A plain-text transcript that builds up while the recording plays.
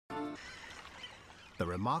The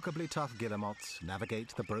remarkably tough guillemots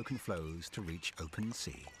navigate the broken flows to reach open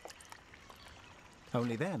sea.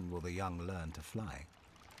 Only then will the young learn to fly.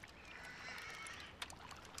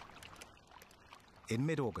 In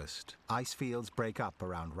mid-August, ice fields break up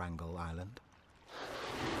around Wrangel Island.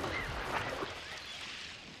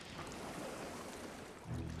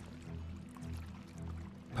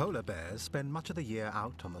 Polar bears spend much of the year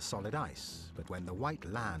out on the solid ice, but when the white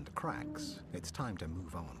land cracks, it's time to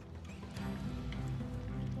move on.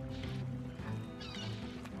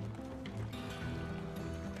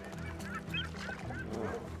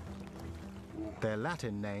 Their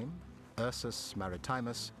Latin name, Ursus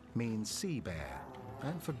maritimus, means sea bear,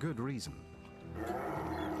 and for good reason.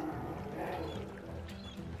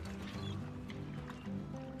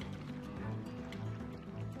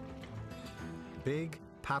 Big,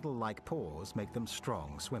 paddle-like paws make them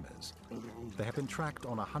strong swimmers. They have been tracked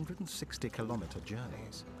on 160-kilometer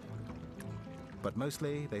journeys. But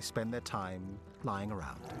mostly they spend their time lying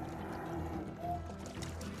around.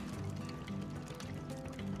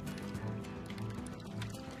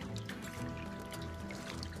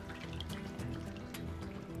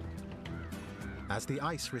 As the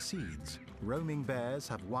ice recedes, roaming bears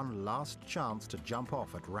have one last chance to jump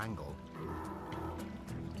off at Wrangel.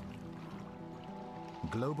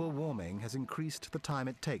 Global warming has increased the time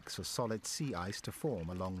it takes for solid sea ice to form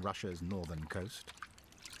along Russia's northern coast.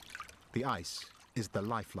 The ice is the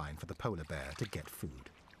lifeline for the polar bear to get food.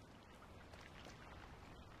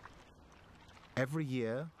 Every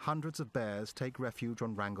year, hundreds of bears take refuge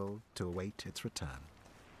on Wrangel to await its return.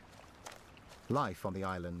 Life on the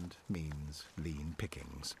island means lean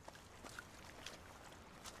pickings.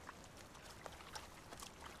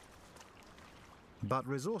 But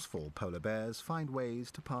resourceful polar bears find ways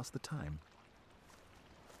to pass the time.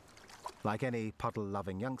 Like any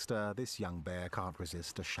puddle-loving youngster, this young bear can't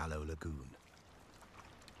resist a shallow lagoon.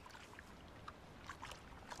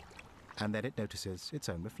 And then it notices its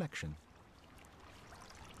own reflection.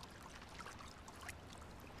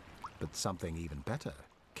 But something even better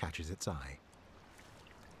catches its eye.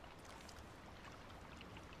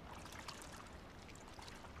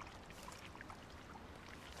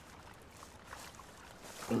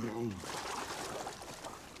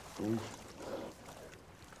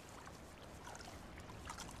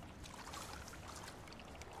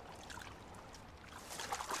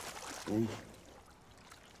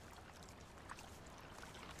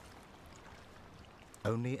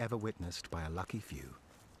 Only ever witnessed by a lucky few,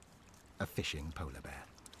 a fishing polar bear.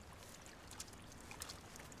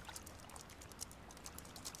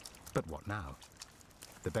 But what now?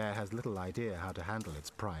 The bear has little idea how to handle its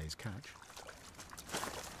prize catch.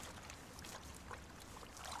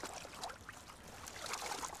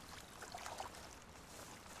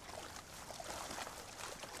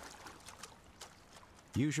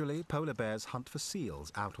 Usually, polar bears hunt for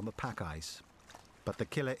seals out on the pack ice, but the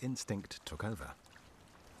killer instinct took over.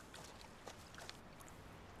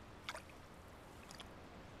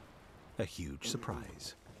 A huge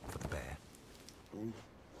surprise for the bear.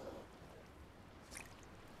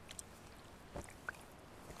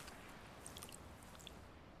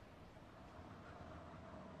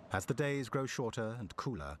 As the days grow shorter and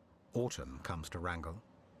cooler, autumn comes to Wrangel,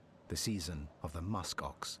 the season of the musk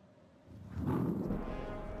ox.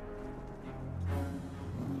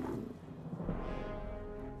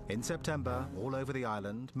 In September, all over the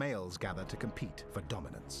island, males gather to compete for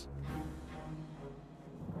dominance.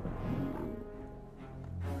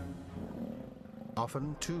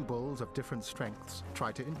 Often, two bulls of different strengths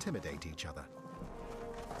try to intimidate each other.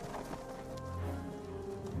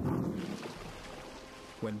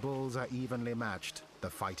 When bulls are evenly matched, the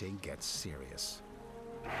fighting gets serious.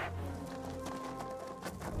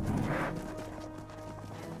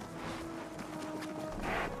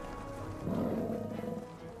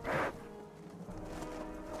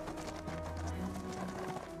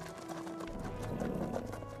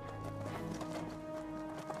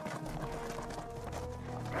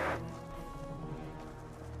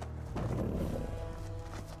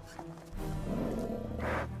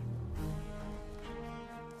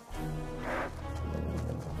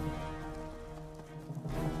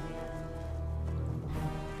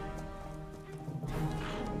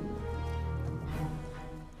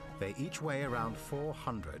 They each weigh around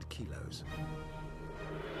 400 kilos.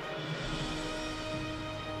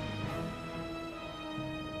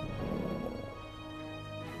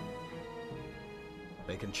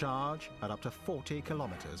 They can charge at up to 40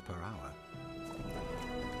 kilometers per hour.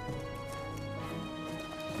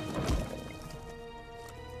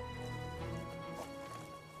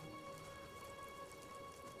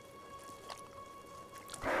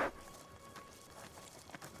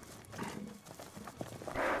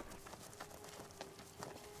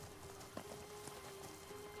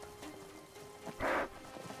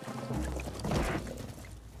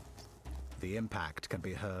 The impact can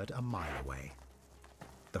be heard a mile away.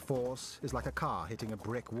 The force is like a car hitting a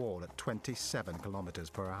brick wall at 27 kilometers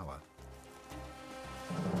per hour.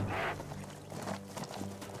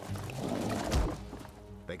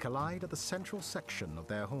 They collide at the central section of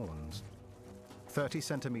their horns, 30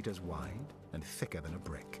 centimeters wide and thicker than a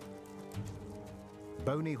brick.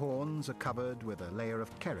 Bony horns are covered with a layer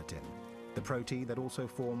of keratin, the protein that also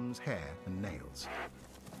forms hair and nails.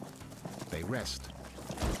 They rest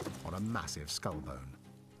on a massive skull bone.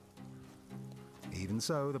 Even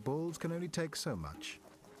so, the bulls can only take so much.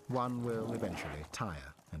 One will eventually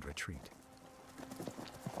tire and retreat.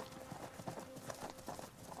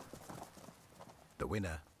 The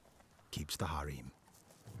winner keeps the harem.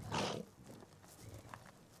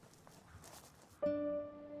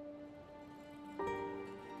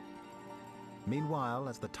 Meanwhile,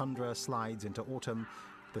 as the tundra slides into autumn,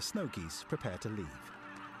 the snow geese prepare to leave.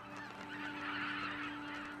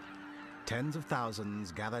 Tens of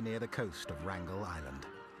thousands gather near the coast of Wrangel Island.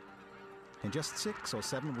 In just 6 or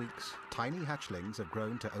 7 weeks, tiny hatchlings have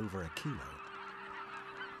grown to over a kilo.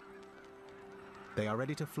 They are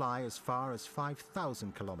ready to fly as far as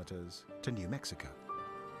 5,000 kilometers to New Mexico.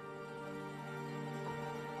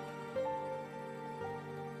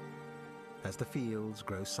 As the fields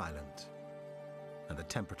grow silent and the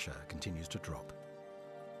temperature continues to drop,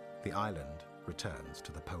 the island returns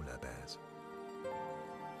to the polar bears.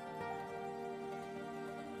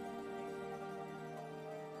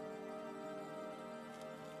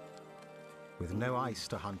 With no ice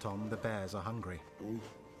to hunt on, the bears are hungry.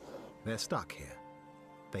 They're stuck here.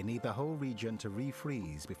 They need the whole region to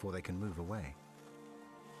refreeze before they can move away.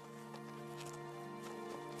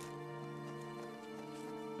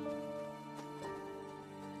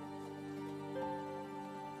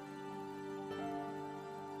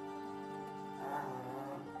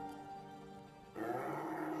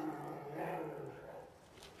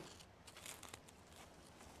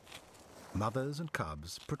 Mothers and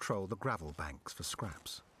cubs patrol the gravel banks for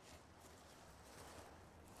scraps.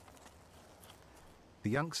 The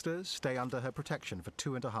youngsters stay under her protection for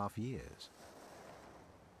 2.5 years.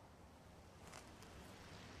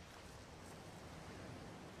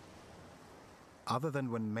 Other than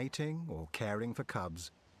when mating or caring for cubs,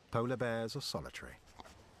 polar bears are solitary.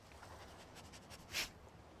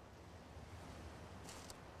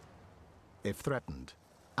 If threatened,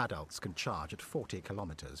 adults can charge at 40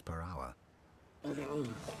 kilometers per hour.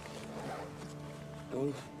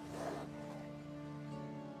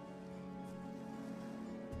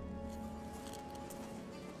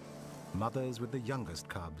 Mothers with the youngest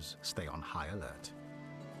cubs stay on high alert.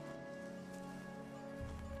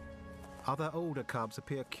 Other older cubs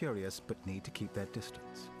appear curious but need to keep their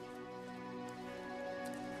distance.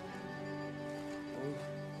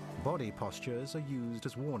 Body postures are used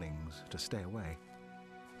as warnings to stay away.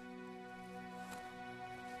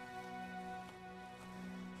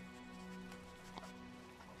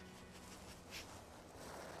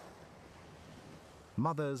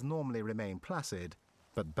 Mothers normally remain placid,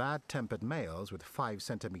 but bad-tempered males with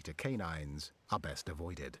 5-centimeter canines are best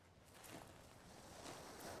avoided.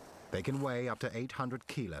 They can weigh up to 800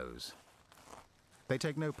 kilos. They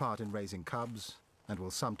take no part in raising cubs and will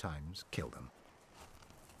sometimes kill them.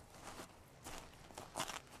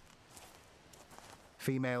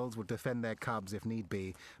 Females will defend their cubs if need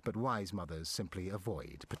be, but wise mothers simply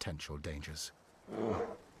avoid potential dangers.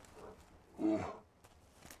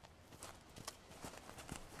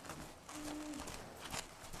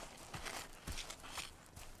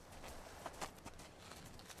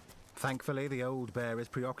 Thankfully, the old bear is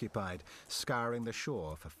preoccupied, scouring the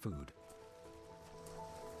shore for food.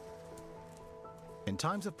 In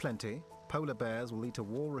times of plenty, polar bears will eat a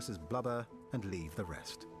walrus's blubber and leave the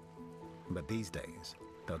rest. But these days,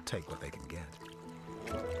 they'll take what they can get.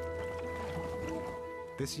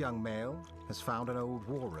 This young male has found an old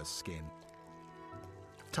walrus skin.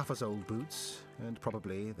 Tough as old boots, and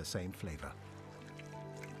probably the same flavor.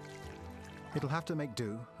 It'll have to make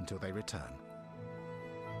do until they return.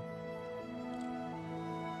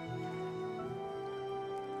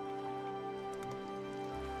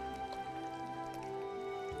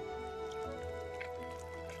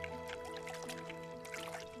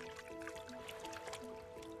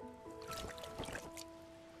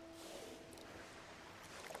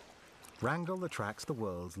 Wrangel attracts the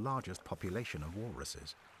world's largest population of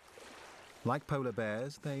walruses. Like polar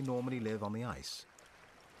bears, they normally live on the ice.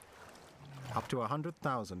 Up to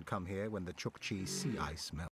 100,000 come here when the Chukchi sea ice melts.